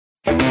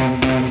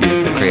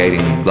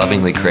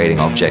lovingly creating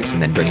objects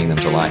and then bringing them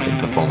to life in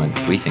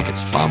performance, we think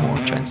it's far more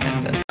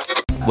transcendent.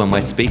 When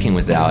we're speaking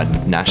with our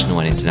national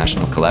and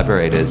international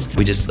collaborators,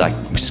 we just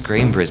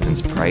scream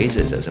Brisbane's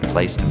praises as a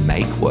place to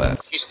make work.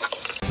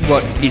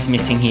 What is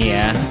missing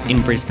here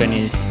in Brisbane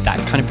is that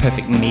kind of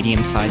perfect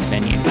medium-sized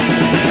venue.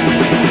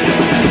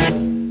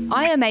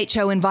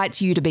 IMHO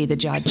invites you to be the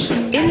judge.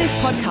 In this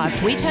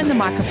podcast, we turn the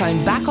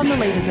microphone back on the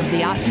leaders of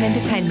the arts and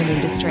entertainment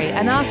industry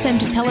and ask them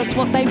to tell us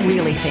what they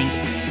really think.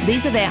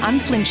 These are their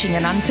unflinching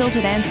and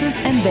unfiltered answers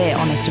and their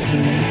honest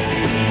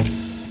opinions.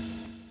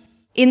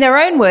 In their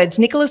own words,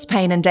 Nicholas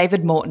Payne and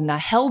David Morton are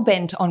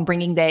hell-bent on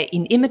bringing their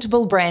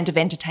inimitable brand of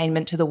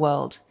entertainment to the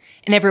world.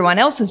 In everyone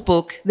else's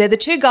book, they're the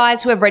two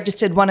guys who have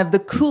registered one of the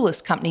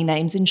coolest company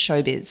names in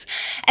showbiz.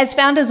 As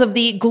founders of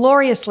the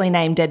gloriously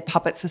named Dead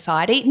Puppet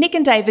Society, Nick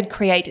and David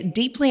create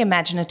deeply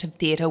imaginative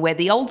theatre where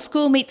the old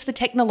school meets the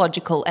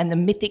technological and the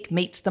mythic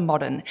meets the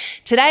modern.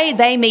 Today,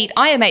 they meet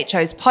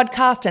IMHO's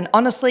podcast, and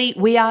honestly,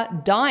 we are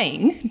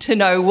dying to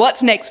know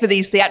what's next for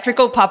these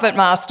theatrical puppet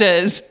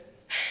masters.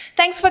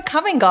 Thanks for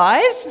coming,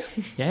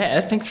 guys. Yeah,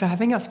 thanks for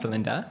having us,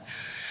 Belinda.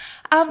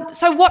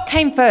 So what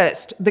came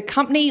first, the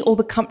company or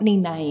the company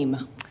name?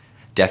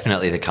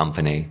 Definitely the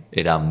company.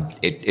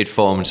 It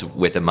formed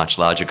with a much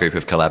larger group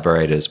of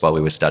collaborators while we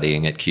were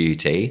studying at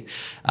QUT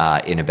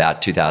in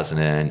about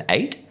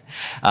 2008.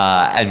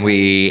 And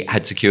we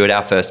had secured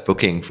our first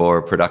booking for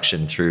a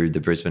production through the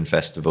Brisbane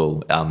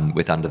Festival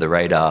with Under the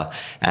Radar,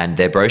 and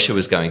their brochure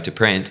was going to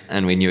print,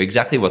 and we knew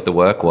exactly what the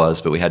work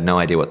was, but we had no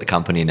idea what the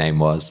company name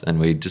was, and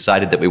we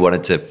decided that we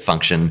wanted to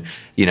function,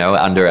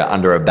 under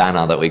a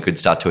banner that we could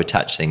start to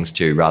attach things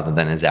to rather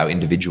than as our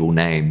individual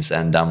names.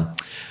 And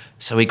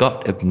so we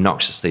got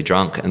obnoxiously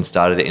drunk and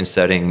started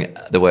inserting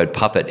the word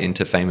puppet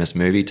into famous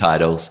movie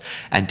titles,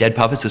 and Dead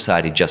Puppet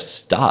Society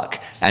just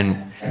stuck. And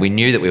we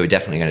knew that we were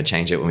definitely going to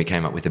change it when we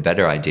came up with a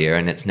better idea,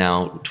 and it's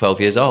now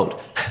 12 years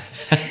old.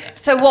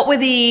 So what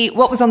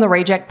was on the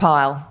reject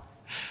pile?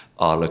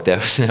 Oh, look, there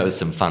was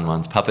some fun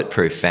ones.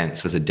 Puppet-proof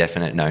fence was a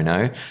definite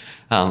no-no.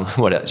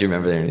 What else? Do you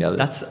remember any others?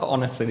 That's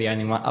honestly the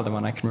only other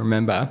one I can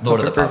remember. Lord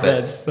of the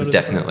Puppets was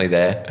definitely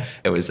there.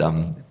 It was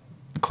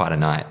quite a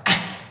night.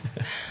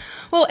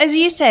 Well, as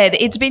you said,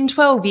 it's been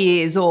 12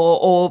 years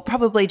or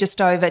probably just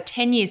over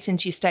 10 years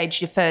since you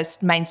staged your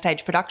first main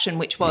stage production,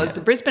 which was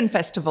the Brisbane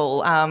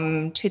Festival,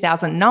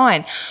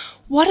 2009.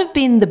 What have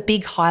been the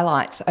big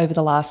highlights over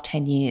the last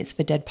 10 years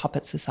for Dead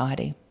Puppet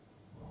Society?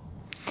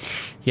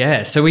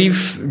 Yeah, so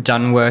we've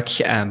done work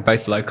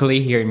both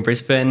locally here in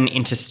Brisbane,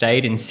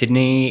 interstate in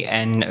Sydney,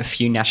 and a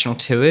few national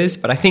tours.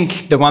 But I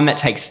think the one that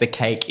takes the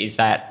cake is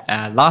that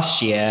last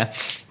year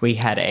we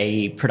had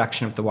a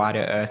production of The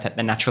Wider Earth at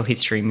the Natural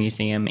History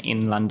Museum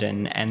in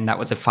London, and that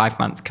was a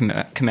 5-month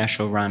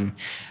commercial run.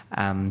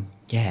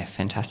 Yeah,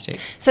 fantastic.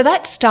 So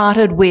that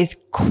started with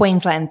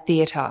Queensland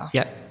Theatre.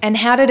 Yep. And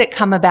how did it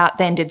come about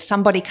then? Did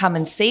somebody come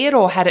and see it,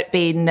 or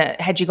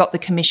had you got the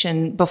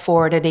commission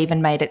before it had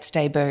even made its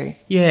debut?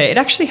 Yeah, it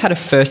actually had a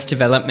first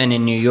development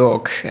in New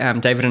York.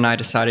 David and I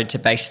decided to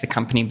base the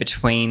company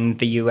between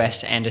the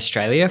US and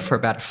Australia for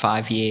about a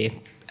 5-year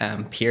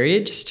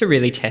period, just to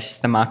really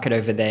test the market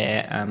over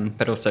there,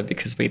 but also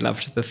because we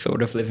loved the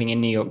thought of living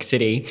in New York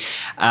City.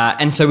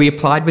 And so we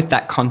applied with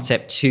that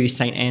concept to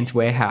St. Anne's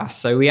Warehouse.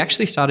 So we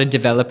actually started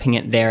developing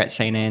it there at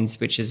St. Anne's,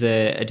 which is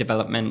a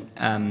development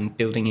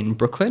building in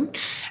Brooklyn.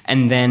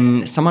 And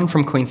then someone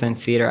from Queensland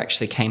Theatre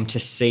actually came to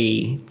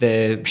see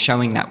the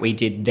showing that we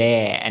did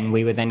there, and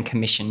we were then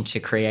commissioned to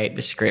create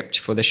the script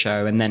for the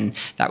show. And then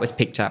that was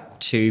picked up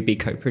to be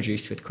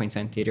co-produced with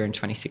Queensland Theatre in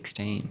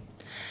 2016.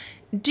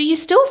 Do you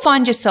still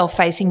find yourself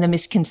facing the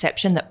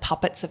misconception that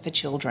puppets are for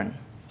children?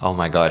 Oh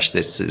my gosh,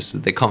 this is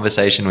the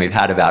conversation we've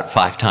had about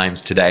 5 times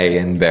today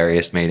in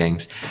various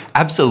meetings.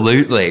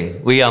 Absolutely.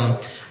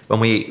 When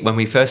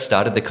we first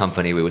started the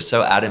company, we were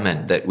so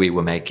adamant that we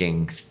were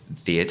making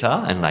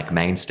theatre and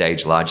main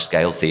stage, large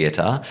scale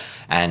theatre,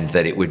 and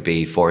that it would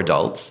be for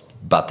adults,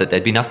 but that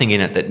there'd be nothing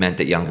in it that meant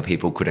that younger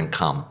people couldn't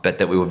come. But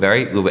that we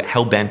were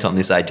hell bent on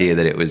this idea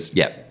that it was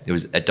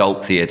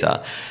adult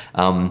theatre.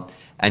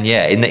 And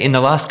yeah, in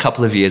the last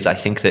couple of years, I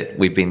think that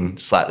we've been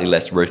slightly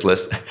less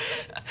ruthless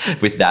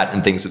with that,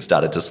 and things have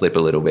started to slip a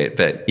little bit.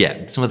 But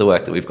yeah, some of the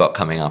work that we've got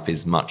coming up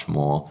is much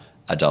more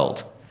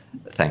adult,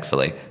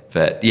 thankfully.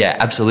 But yeah,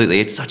 absolutely.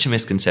 It's such a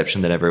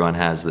misconception that everyone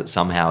has, that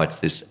somehow it's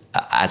this,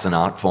 as an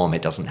art form,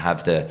 it doesn't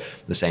have the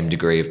same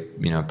degree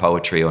of,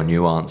 poetry or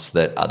nuance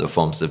that other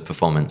forms of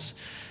performance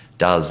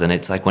does. And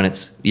it's when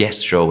it's,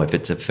 yes, sure, if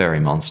it's a furry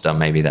monster,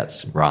 maybe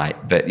that's right.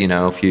 But,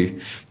 if you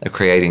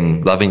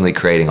are lovingly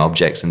creating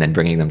objects and then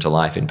bringing them to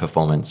life in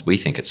performance, we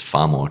think it's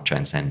far more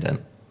transcendent.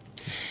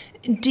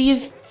 Do you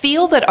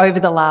feel that over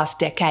the last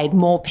decade,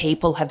 more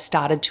people have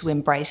started to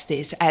embrace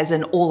this as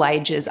an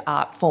all-ages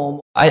art form?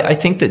 I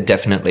think that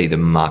definitely the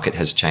market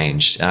has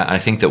changed. I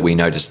think that we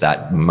notice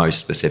that most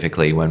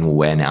specifically when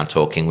we're now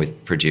talking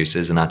with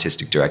producers and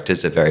artistic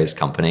directors of various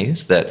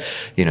companies, that,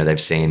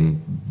 they've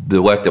seen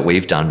the work that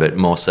we've done, but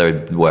more so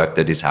the work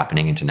that is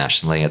happening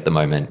internationally at the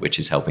moment, which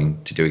is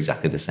helping to do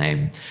exactly the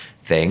same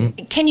thing.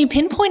 Can you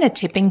pinpoint a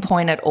tipping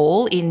point at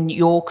all in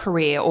your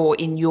career or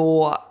in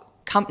your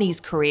company's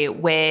career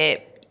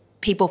where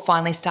people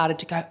finally started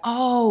to go,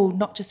 oh,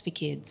 not just for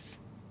kids?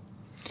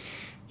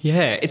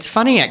 Yeah, it's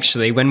funny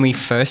actually. When we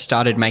first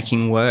started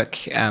making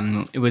work,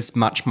 it was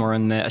much more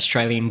in the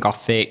Australian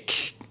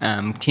Gothic,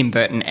 Tim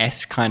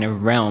Burton-esque kind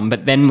of realm.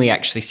 But then we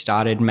actually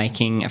started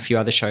making a few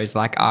other shows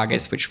like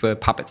Argus, which were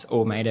puppets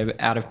all made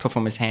out of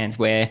performers' hands,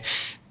 where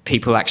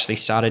people actually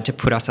started to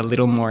put us a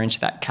little more into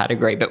that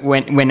category. But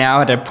we're now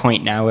at a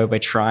point now where we're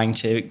trying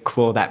to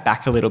claw that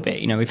back a little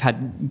bit. You know, we've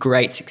had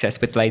great success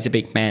with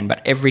Laserbeak Man,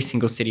 but every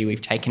single city we've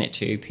taken it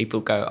to,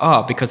 people go,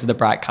 oh, because of the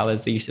bright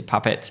colours, the use of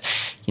puppets,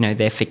 you know,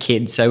 they're for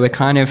kids. So we're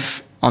kind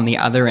of on the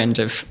other end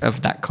of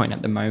that coin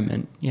at the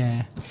moment.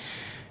 Yeah.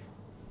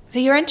 So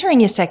you're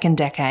entering your second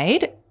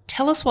decade.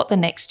 Tell us what the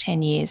next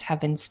 10 years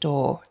have in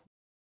store.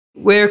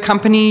 We're a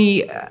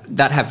company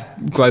that have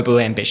global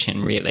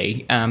ambition,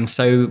 really.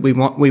 So we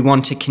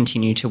want to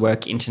continue to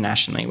work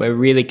internationally. We're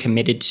really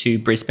committed to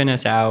Brisbane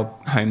as our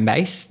home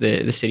base.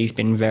 The city's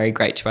been very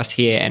great to us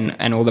here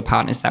and all the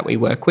partners that we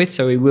work with.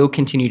 So we will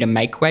continue to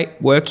make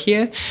work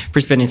here.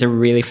 Brisbane is a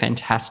really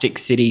fantastic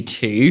city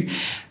to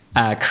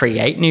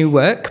create new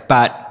work,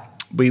 but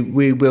we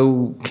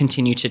will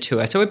continue to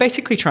tour. So we're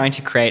basically trying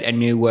to create a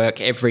new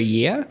work every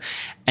year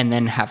and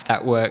then have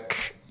that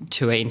work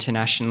tour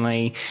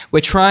internationally. We're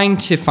trying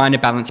to find a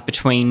balance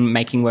between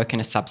making work in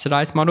a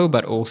subsidised model,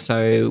 but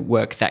also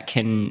work that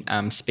can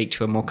speak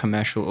to a more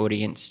commercial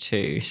audience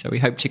too. So we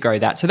hope to grow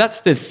that. So that's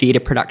the theatre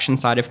production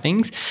side of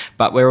things,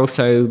 but we're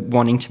also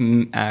wanting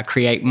to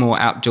create more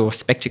outdoor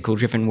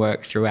spectacle-driven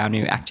work through our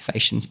new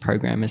activations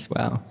program as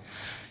well.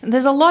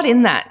 There's a lot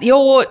in that.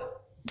 Your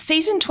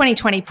Season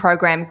 2020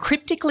 program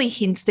cryptically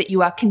hints that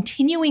you are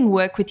continuing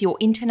work with your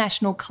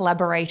international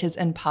collaborators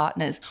and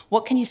partners.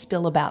 What can you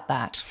spill about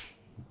that?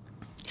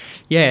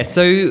 Yeah,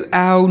 so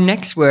our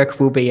next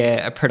work will be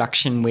a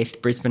production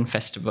with Brisbane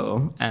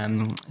Festival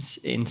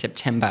in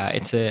September.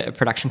 It's a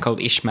production called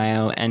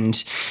Ishmael,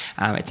 and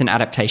it's an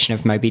adaptation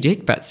of Moby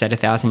Dick, but set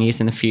 1,000 years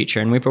in the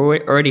future. And we've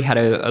already had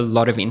a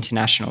lot of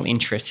international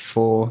interest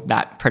for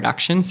that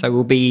production. So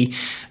we'll be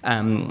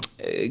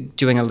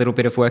doing a little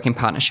bit of work in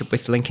partnership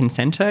with Lincoln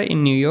Center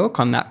in New York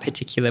on that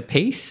particular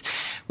piece.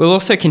 We'll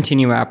also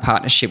continue our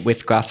partnership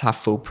with Glass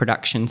Half Full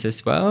Productions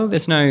as well.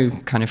 There's no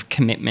kind of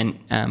commitment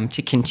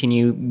to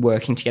continue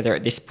working together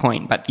at this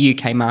point, but the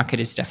UK market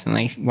is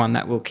definitely one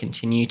that we'll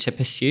continue to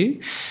pursue.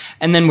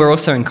 And then we're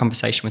also in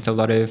conversation with a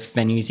lot of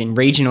venues in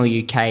regional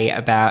UK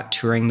about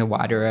touring the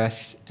wider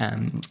earth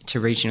to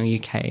regional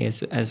UK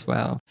as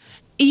well.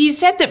 You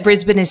said that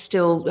Brisbane is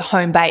still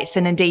home base,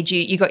 and indeed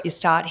you got your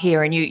start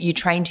here and you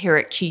trained here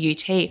at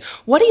QUT.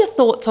 What are your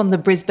thoughts on the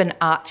Brisbane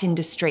arts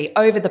industry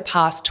over the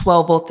past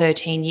 12 or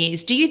 13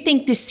 years? Do you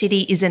think this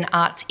city is an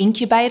arts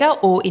incubator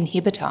or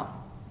inhibitor?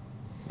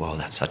 Well,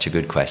 that's such a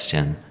good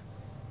question.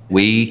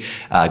 We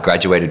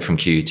graduated from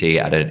QUT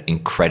at an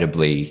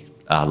incredibly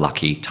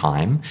lucky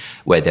time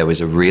where there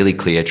was a really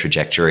clear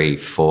trajectory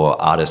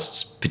for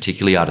artists,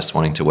 particularly artists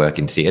wanting to work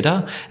in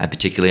theatre and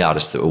particularly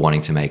artists that were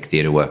wanting to make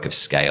theatre work of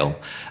scale.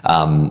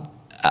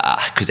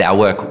 Because our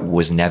work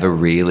was never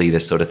really the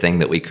sort of thing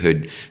that we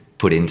could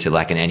put into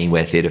like an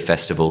anywhere theatre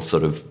festival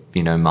sort of,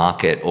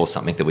 market, or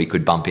something that we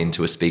could bump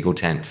into a Spiegel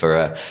tent for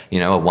a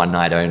one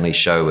night only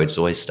show. It's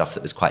always stuff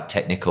that was quite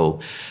technical.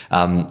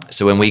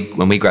 So when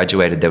we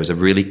graduated, there was a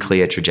really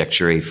clear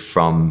trajectory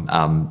from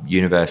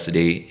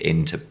university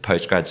into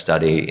postgrad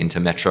study, into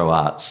Metro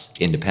Arts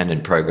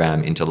independent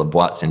program, into La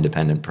Boite's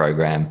independent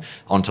program,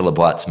 onto La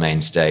Boite's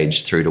main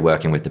stage, through to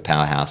working with the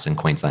Powerhouse and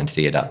Queensland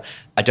Theatre.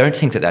 I don't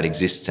think that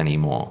exists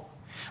anymore.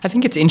 I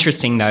think it's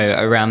interesting, though,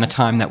 around the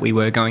time that we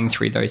were going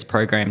through those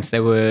programs,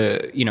 there were,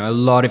 a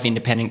lot of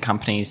independent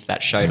companies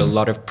that showed a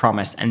lot of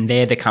promise, and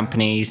they're the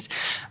companies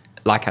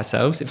like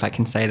ourselves, if I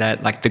can say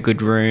that, like The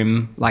Good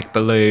Room, like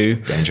Baloo.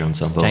 Danger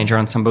Ensemble,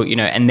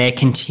 and they're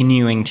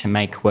continuing to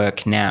make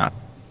work now.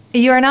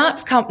 You're an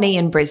arts company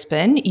in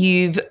Brisbane.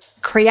 You've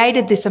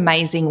created this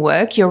amazing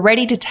work. You're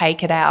ready to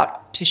take it out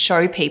to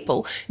show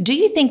people. Do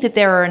you think that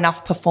there are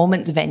enough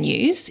performance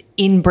venues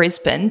in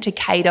Brisbane to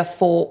cater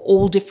for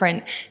all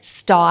different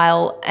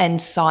style and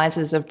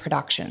sizes of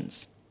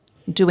productions?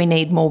 Do we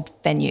need more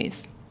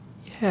venues?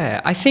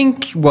 Yeah, I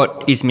think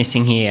what is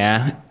missing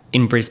here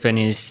in Brisbane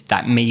is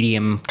that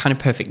kind of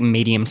perfect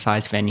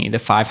medium-sized venue, the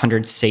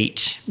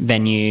 500-seat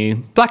venue,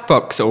 Black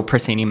Box or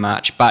Proscenium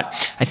March.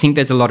 But I think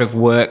there's a lot of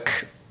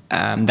work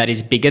that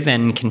is bigger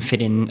than can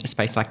fit in a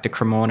space like the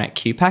Cremorne at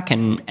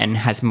QPAC and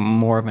has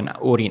more of an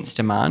audience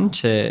demand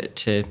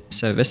to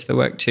service the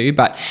work too.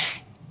 But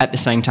at the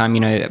same time,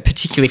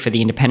 particularly for the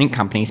independent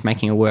companies,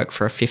 making a work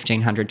for a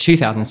 1,500,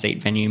 2,000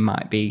 seat venue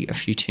might be a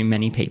few too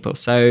many people.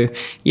 So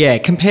yeah,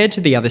 compared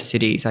to the other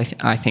cities,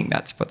 I think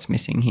that's what's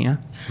missing here.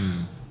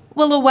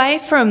 Well, away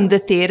from the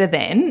theatre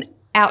then,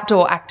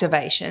 outdoor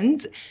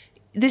activations,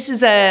 This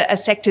is a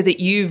sector that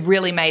you've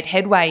really made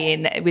headway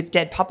in with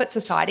Dead Puppet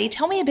Society.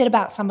 Tell me a bit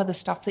about some of the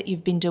stuff that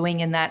you've been doing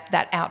in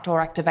that outdoor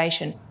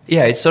activation.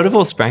 Yeah, it sort of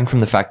all sprang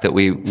from the fact that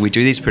we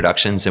do these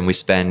productions and we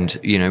spend,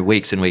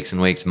 weeks and weeks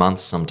and weeks,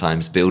 months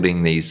sometimes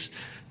building these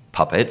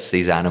puppets,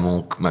 these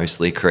animal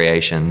mostly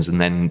creations,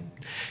 and then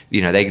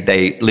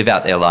they live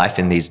out their life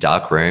in these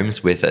dark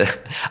rooms with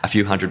a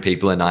few hundred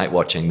people a night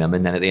watching them,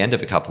 and then at the end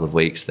of a couple of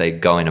weeks they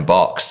go in a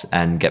box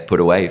and get put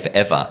away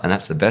forever, and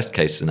that's the best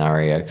case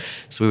scenario.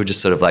 So we were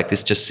just sort of like,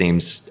 this just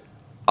seems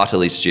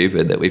utterly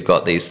stupid that we've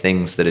got these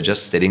things that are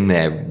just sitting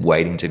there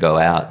waiting to go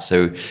out.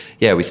 So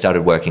yeah, we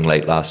started working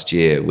late last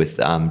year with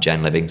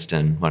Jan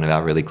Livingston, one of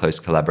our really close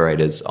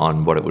collaborators,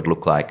 on what it would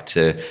look like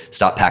to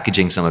start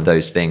packaging some of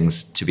those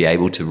things to be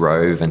able to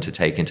rove and to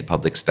take into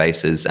public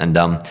spaces. And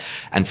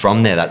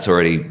from there, that's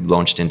already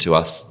launched into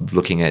us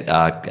looking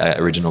at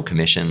original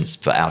commissions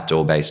for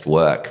outdoor-based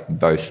work,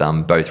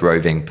 both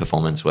roving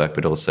performance work,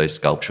 but also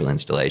sculptural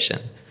installation.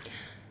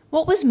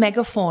 What was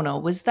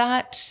Megafauna? Was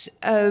that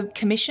a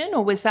commission,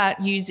 or was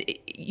that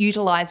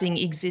utilising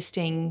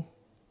existing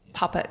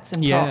puppets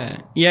and props?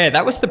 Yeah,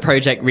 that was the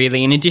project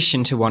really. In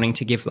addition to wanting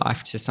to give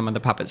life to some of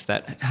the puppets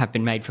that have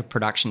been made for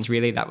productions,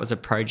 really that was a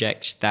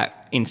project that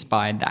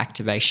inspired the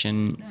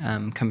activation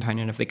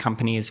component of the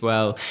company as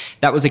well.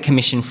 That was a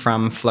commission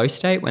from Flow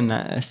State when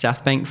the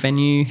South Bank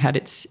venue had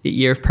its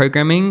year of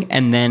programming,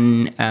 and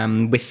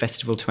then with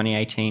Festival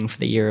 2018 for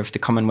the year of the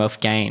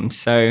Commonwealth Games.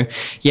 So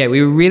yeah,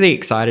 we were really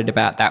excited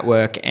about that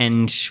work,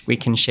 and we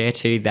can share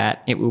too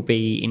that it will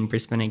be in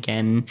Brisbane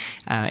again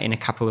in a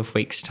couple of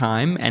weeks'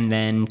 time, and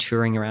then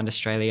touring around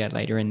Australia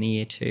later in the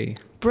year too.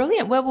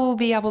 Brilliant. Where will we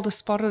be able to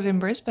spot it in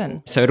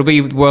Brisbane? So it'll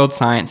be World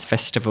Science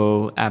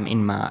Festival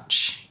in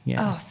March.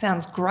 Yeah. Oh,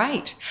 sounds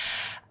great.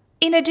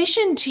 In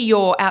addition to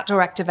your outdoor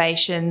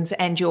activations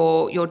and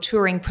your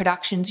touring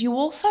productions, you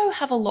also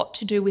have a lot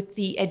to do with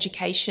the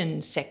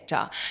education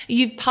sector.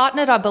 You've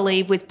partnered, I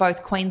believe, with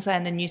both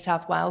Queensland and New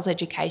South Wales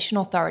education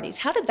authorities.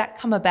 How did that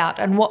come about,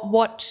 and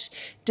what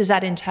does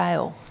that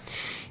entail?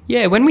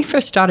 Yeah, when we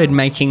first started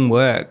making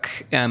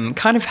work,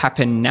 kind of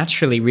happened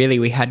naturally, really.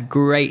 We had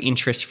great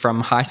interest from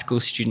high school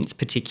students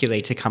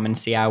particularly to come and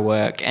see our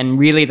work. And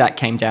really that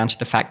came down to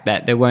the fact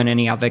that there weren't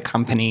any other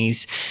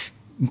companies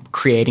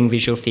creating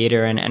visual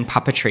theatre and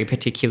puppetry,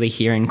 particularly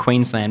here in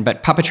Queensland.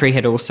 But puppetry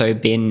had also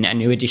been a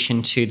new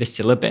addition to the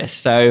syllabus.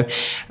 So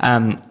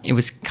it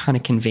was kind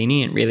of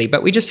convenient, really.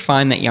 But we just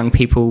find that young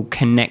people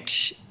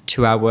connect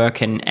to our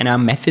work and our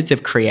methods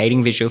of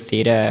creating visual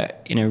theatre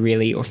in a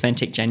really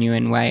authentic,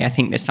 genuine way. I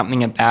think there's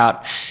something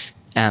about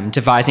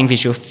devising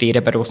visual theatre,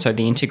 but also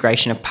the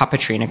integration of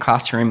puppetry in a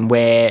classroom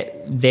where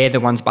they're the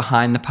ones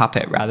behind the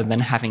puppet rather than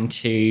having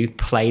to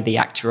play the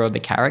actor or the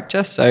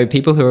character. So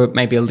people who are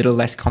maybe a little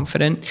less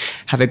confident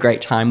have a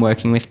great time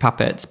working with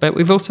puppets. But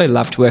we've also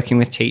loved working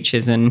with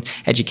teachers and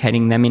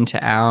educating them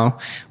into our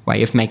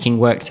way of making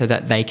work so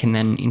that they can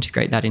then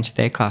integrate that into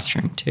their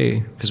classroom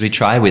too. Because we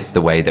try with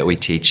the way that we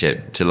teach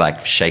it to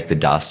like shake the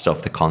dust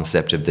off the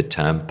concept of the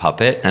term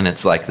puppet. And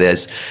it's like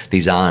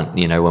these aren't,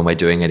 when we're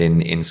doing it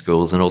in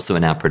schools and also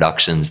in our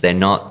productions, they're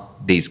not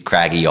these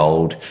craggy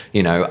old,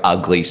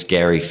 ugly,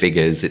 scary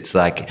figures. It's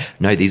like,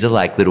 no, these are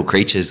like little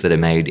creatures that are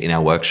made in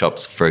our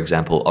workshops, for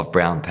example, of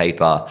brown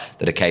paper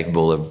that are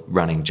capable of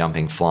running,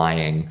 jumping,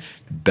 flying,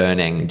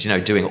 burning,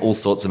 doing all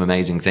sorts of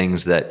amazing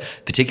things that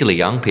particularly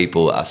young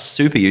people are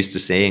super used to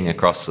seeing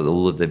across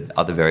all of the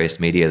other various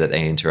media that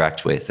they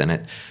interact with.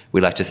 And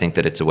we like to think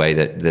that it's a way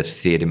that the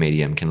theatre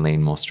medium can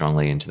lean more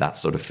strongly into that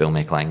sort of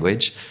filmic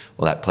language,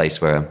 or that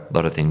place where a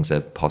lot of things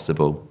are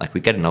possible. Like, we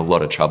get in a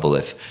lot of trouble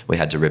if we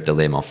had to rip the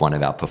limb off one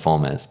of our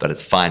performers, but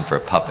it's fine for a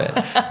puppet.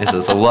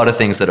 There's a lot of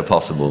things that are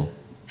possible.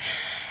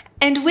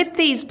 And with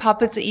these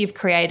puppets that you've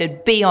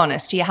created, be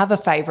honest, do you have a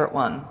favourite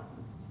one?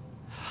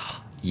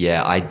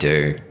 Yeah, I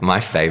do. My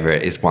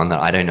favourite is one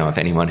that I don't know if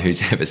anyone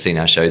who's ever seen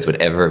our shows would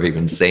ever have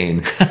even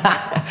seen.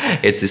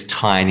 It's this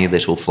tiny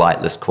little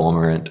flightless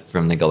cormorant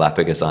from the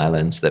Galapagos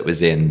Islands that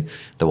was in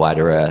The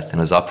Wider Earth and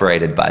was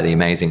operated by the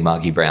amazing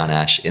Margie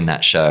Brown-Ash in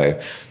that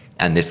show.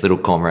 And this little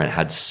cormorant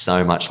had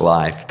so much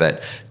life,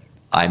 but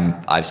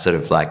I've sort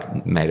of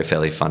like made a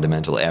fairly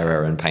fundamental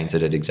error and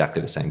painted it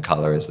exactly the same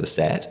colour as the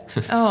set.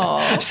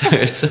 Oh. So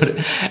it's sort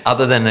of,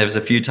 other than there was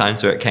a few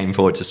times where it came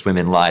forward to swim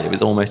in light, it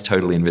was almost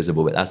totally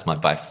invisible, but that's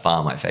by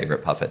far my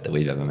favourite puppet that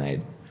we've ever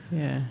made.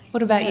 Yeah.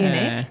 What about you,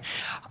 Nick?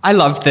 I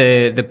love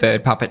the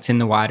bird puppets in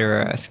The Wider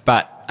Earth,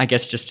 but I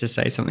guess just to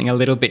say something a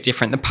little bit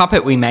different, the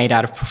puppet we made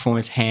out of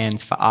performers'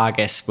 hands for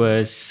Argus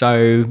was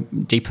so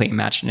deeply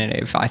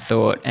imaginative, I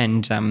thought,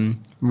 and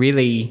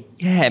really,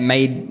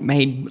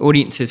 made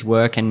audiences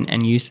work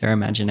and use their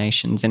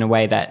imaginations in a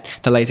way that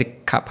the laser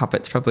cut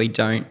puppets probably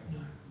don't.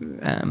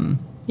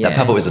 That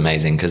puppet was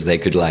amazing because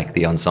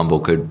the ensemble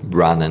could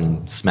run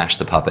and smash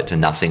the puppet to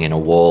nothing in a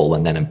wall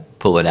and then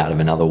pull it out of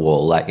another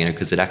wall,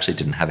 because it actually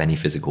didn't have any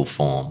physical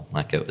form.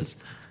 That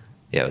was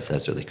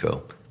really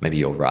cool. Maybe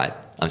you're right.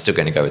 I'm still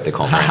going to go with the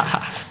cormorant.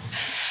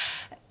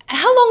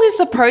 How long is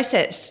the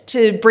process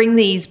to bring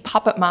these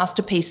puppet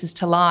masterpieces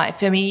to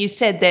life? I mean, you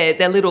said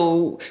they're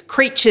little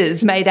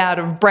creatures made out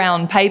of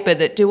brown paper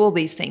that do all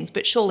these things,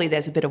 but surely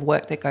there's a bit of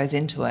work that goes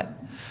into it.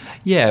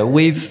 Yeah,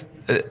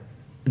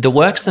 the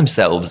works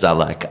themselves are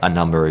like a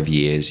number of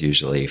years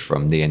usually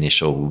from the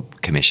initial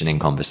commissioning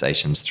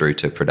conversations through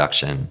to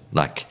production.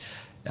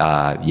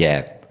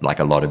 Like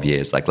a lot of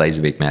years. Like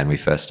Laserbeak Man, we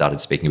first started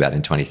speaking about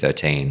in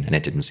 2013, and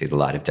it didn't see the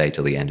light of day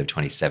till the end of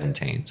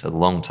 2017. So a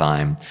long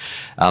time.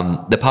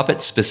 The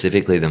puppets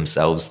specifically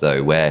themselves,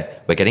 though,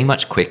 we're getting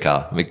much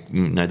quicker.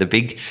 The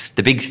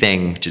big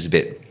thing, which is a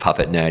bit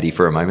puppet nerdy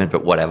for a moment,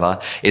 but whatever,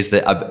 is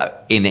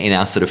that in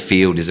our sort of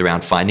field is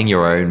around finding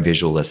your own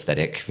visual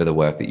aesthetic for the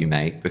work that you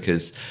make,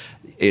 because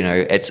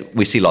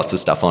we see lots of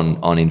stuff on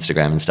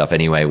Instagram and stuff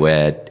anyway,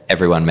 where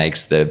everyone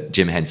makes the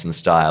Jim Henson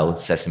style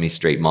Sesame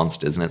Street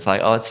monsters, and it's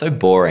like, oh, it's so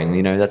boring.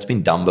 That's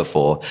been done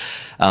before.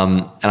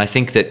 And I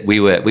think that we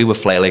were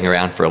flailing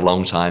around for a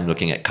long time,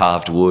 looking at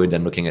carved wood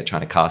and looking at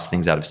trying to cast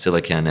things out of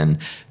silicon, and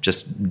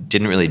just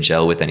didn't really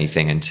gel with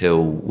anything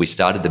until we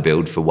started the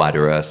build for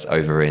Wider Earth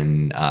over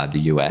in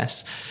the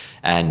US.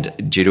 And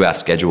due to our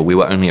schedule, we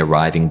were only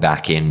arriving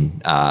back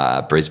in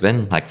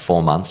Brisbane like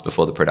 4 months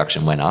before the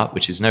production went up,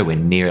 which is nowhere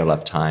near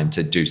enough time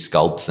to do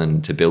sculpts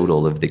and to build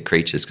all of the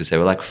creatures, because there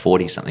were like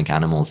 40-something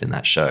animals in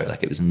that show.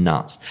 Like, it was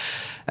nuts.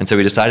 And so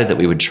we decided that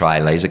we would try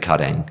laser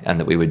cutting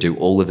and that we would do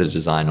all of the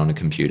design on a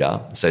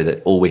computer, so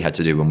that all we had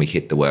to do when we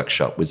hit the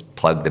workshop was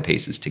plug the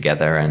pieces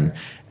together and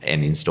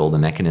install the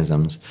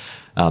mechanisms.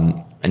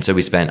 And so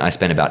I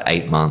spent about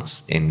 8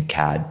 months in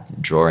CAD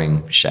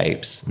drawing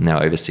shapes.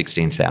 Now over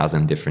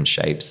 16,000 different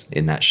shapes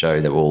in that show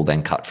that were all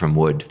then cut from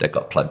wood that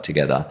got plugged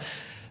together.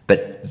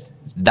 But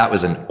that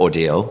was an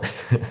ordeal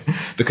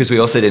because we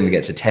also didn't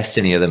get to test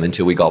any of them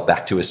until we got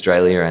back to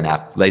Australia, and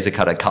our laser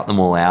cutter cut them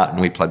all out and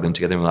we plugged them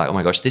together and we're like, oh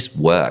my gosh, this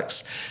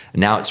works.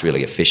 And now it's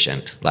really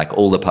efficient. Like,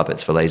 all the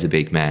puppets for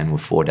Laserbeak Man were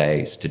 4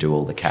 days to do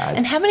all the CAD.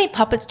 And how many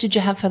puppets did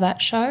you have for that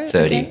show?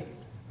 30.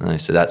 Okay.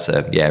 So that's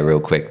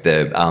real quick.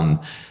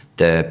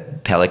 The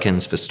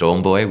Pelicans for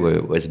Storm Boy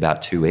was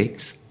about 2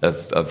 weeks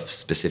of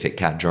specific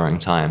CAD drawing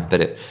time, but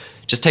it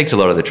just takes a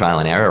lot of the trial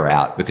and error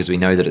out because we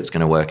know that it's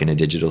going to work in a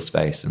digital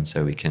space, and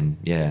so we can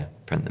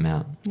print them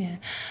out. Yeah,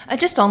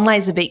 just on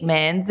Laserbeak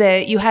Man,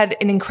 you had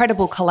an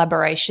incredible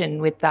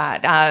collaboration with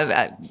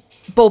that.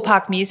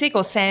 Ballpark Music,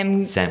 or Sam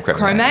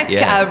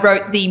Cromack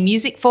wrote the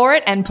music for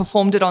it and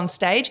performed it on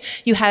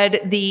stage. You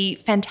had the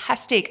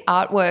fantastic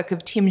artwork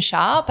of Tim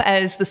Sharp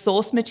as the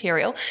source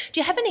material. Do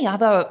you have any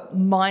other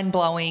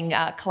mind-blowing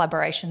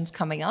collaborations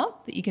coming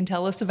up that you can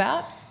tell us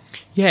about?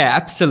 Yeah,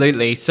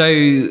 absolutely. So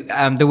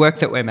the work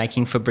that we're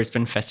making for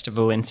Brisbane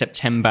Festival in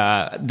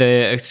September,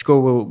 the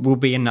score will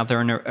be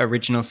another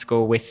original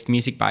score with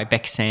music by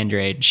Beck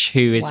Sandridge,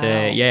 who is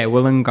a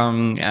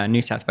Wollongong,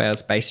 New South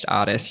Wales-based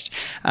artist,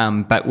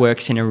 but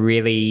works in a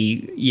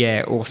really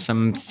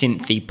awesome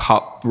synthy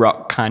pop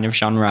rock kind of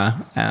genre.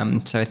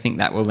 So I think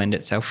that will lend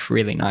itself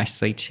really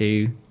nicely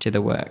to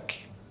the work.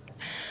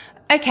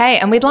 Okay,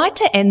 and we'd like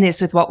to end this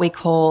with what we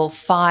call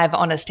 5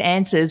 honest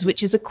answers,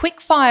 which is a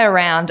quick fire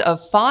round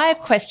of 5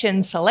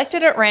 questions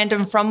selected at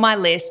random from my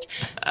list.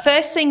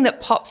 First thing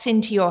that pops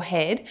into your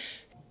head,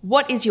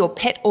 what is your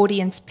pet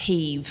audience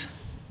peeve?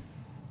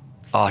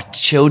 Oh,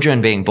 children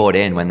being brought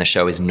in when the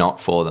show is not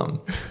for them.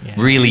 Yeah.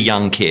 Really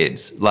young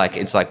kids. Like,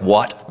 it's like,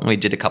 what? We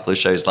did a couple of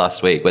shows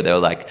last week where they were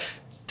like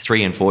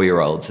 3 and 4 year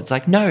olds. It's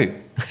like, no.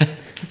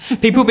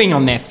 People being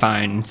on their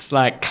phones,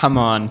 like, come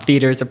on,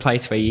 theatre is a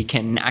place where you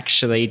can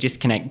actually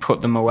disconnect,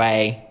 put them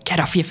away, get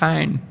off your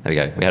phone. There we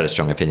go. We had a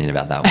strong opinion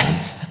about that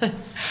one.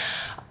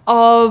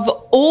 Of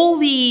all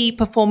the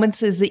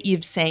performances that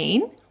you've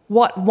seen,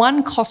 what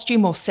one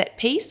costume or set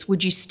piece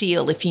would you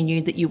steal if you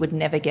knew that you would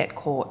never get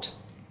caught?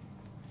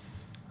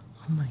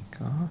 Oh my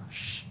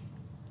gosh.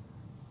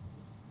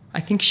 I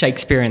think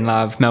Shakespeare in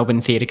Love,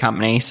 Melbourne Theatre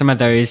Company, some of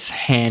those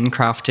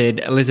handcrafted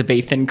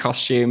Elizabethan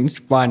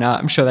costumes, why not?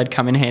 I'm sure they'd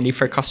come in handy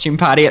for a costume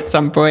party at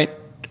some point.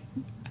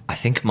 I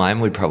think mine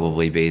would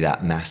probably be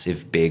that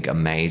massive, big,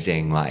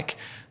 amazing, like,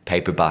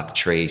 paperbark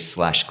tree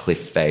 /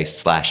 cliff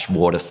face /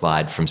 water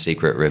slide from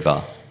Secret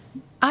River.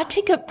 Are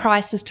ticket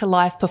prices to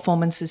live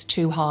performances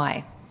too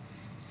high?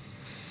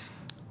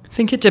 I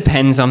think it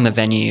depends on the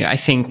venue. I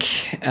think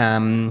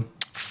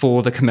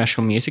for the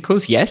commercial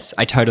musicals, yes,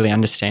 I totally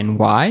understand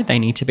why they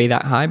need to be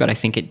that high, but I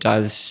think it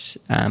does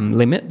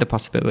limit the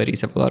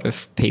possibilities of a lot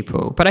of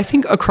people. But I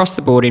think across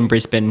the board in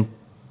Brisbane,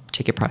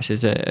 ticket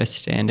prices are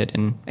standard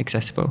and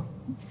accessible.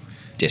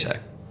 Ditto.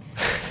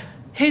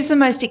 Who's the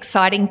most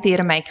exciting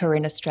theatre maker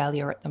in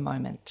Australia at the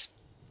moment?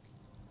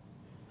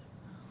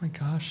 Oh my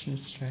gosh, in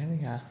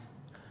Australia.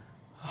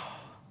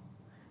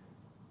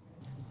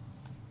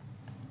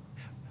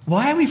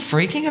 Why are we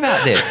freaking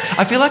about this?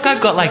 I feel like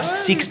I've got like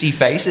 60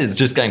 faces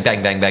just going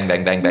bang, bang, bang,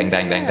 bang, bang, bang,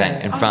 bang, bang,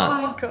 bang in front.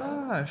 Oh my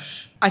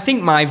gosh. I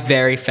think my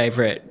very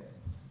favourite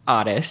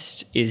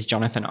artist is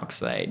Jonathan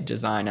Oxlade,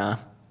 designer.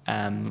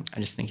 I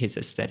just think his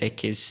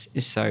aesthetic is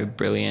so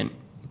brilliant.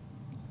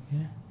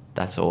 Yeah.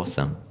 That's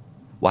awesome.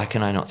 Why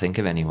can I not think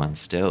of anyone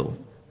still?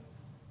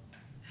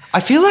 I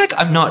feel like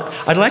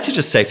I'd like to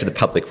just say for the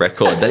public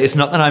record that it's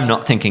not that I'm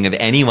not thinking of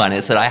anyone,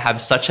 it's that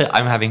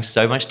I'm having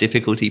so much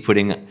difficulty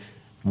putting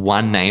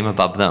one name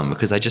above them,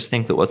 because I just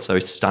think that what's so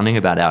stunning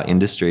about our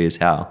industry is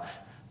how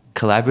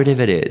collaborative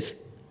it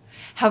is.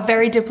 How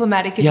very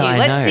diplomatic of you. I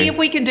Let's know. see if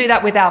we can do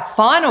that with our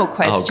final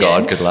question. Oh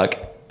God, good luck.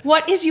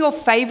 What is your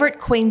favourite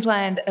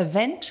Queensland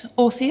event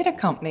or theatre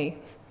company?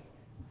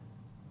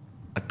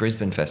 A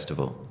Brisbane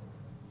Festival.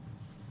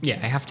 Yeah,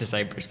 I have to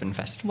say Brisbane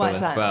Festival Why is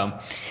as that? well.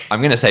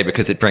 I'm going to say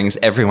because it brings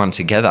everyone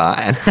together,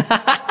 and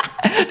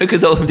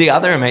because all of the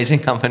other amazing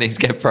companies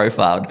get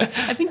profiled.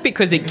 I think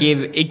because it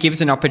gives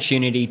an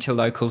opportunity to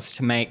locals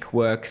to make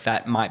work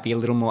that might be a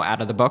little more out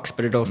of the box,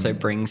 but it also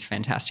brings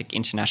fantastic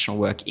international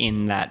work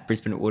in that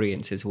Brisbane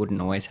audiences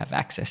wouldn't always have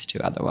access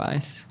to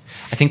otherwise.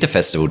 I think the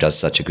festival does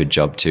such a good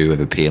job too of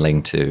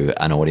appealing to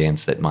an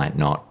audience that might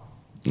not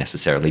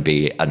necessarily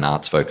be an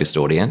arts-focused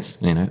audience.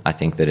 You know, I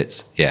think that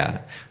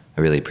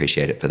I really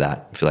appreciate it for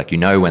that. I feel like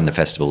when the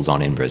festival's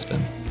on in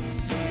Brisbane.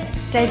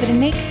 David and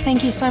Nick,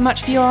 thank you so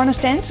much for your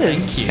honest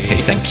answers. Thank you.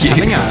 Hey, Thanks thank for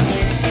you. having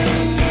us.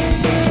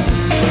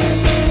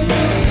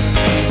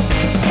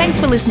 Thanks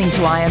for listening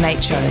to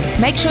IMHO.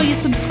 Make sure you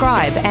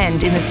subscribe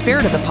and, in the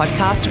spirit of the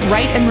podcast,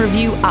 rate and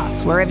review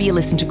us wherever you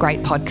listen to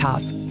great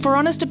podcasts. For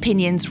honest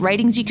opinions,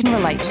 ratings you can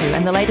relate to,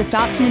 and the latest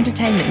arts and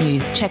entertainment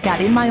news, check out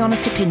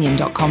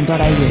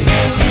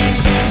inmyhonestopinion.com.au.